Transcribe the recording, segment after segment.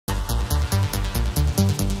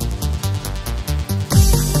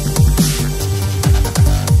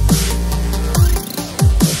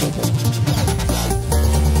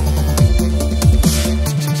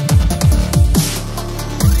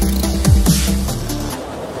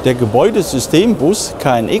Der Gebäudesystembus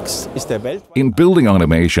KNX ist der weltweit. In building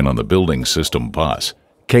automation on the building system bus,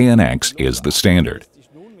 KNX is the standard.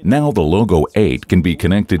 Now the logo 8 can be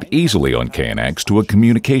connected easily on KNX to a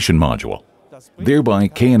communication module. Thereby,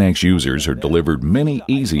 KNX users are delivered many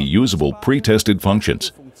easy, usable, pre-tested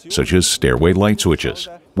functions, such as stairway light switches,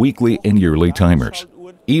 weekly and yearly timers,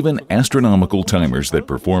 even astronomical timers that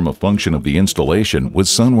perform a function of the installation with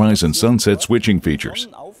sunrise and sunset switching features.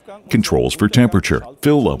 Controls for temperature,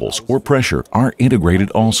 fill levels, or pressure are integrated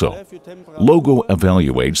also. Logo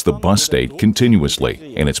evaluates the bus state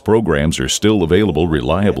continuously, and its programs are still available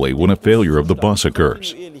reliably when a failure of the bus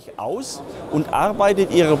occurs. Und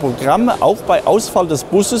arbeitet ihre Programme auch bei Ausfall des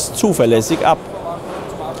Busses zuverlässig ab.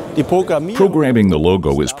 Programming the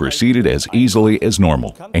logo is proceeded as easily as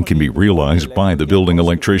normal and can be realized by the building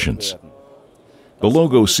electricians. The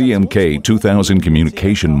Logo CMK 2000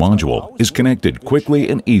 communication module is connected quickly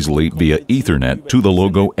and easily via Ethernet to the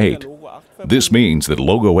Logo 8. This means that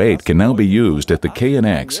Logo 8 can now be used at the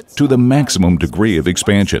KNX to the maximum degree of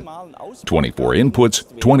expansion. 24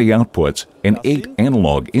 inputs, 20 outputs, and 8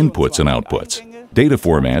 analog inputs and outputs. Data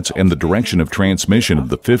formats and the direction of transmission of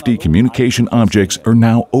the 50 communication objects are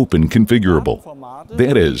now open configurable.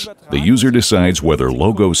 That is, the user decides whether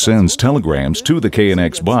Logo sends telegrams to the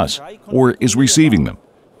KNX bus or is receiving them.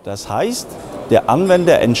 Das heißt, der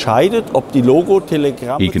Anwender entscheidet, ob die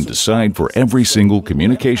Logo-Telegramme. He can decide for every single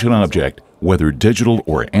communication object whether digital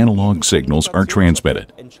or analog signals are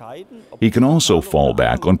transmitted. He can also fall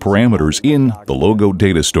back on parameters in the Logo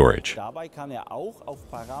data storage.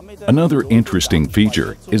 Another interesting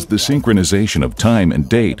feature is the synchronization of time and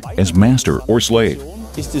date as master or slave.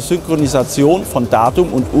 Ist die Synchronisation von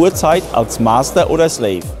Datum und Uhrzeit als Master oder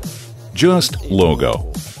Slave. Just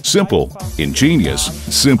Logo. Simple, ingenious,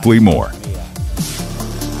 simply more.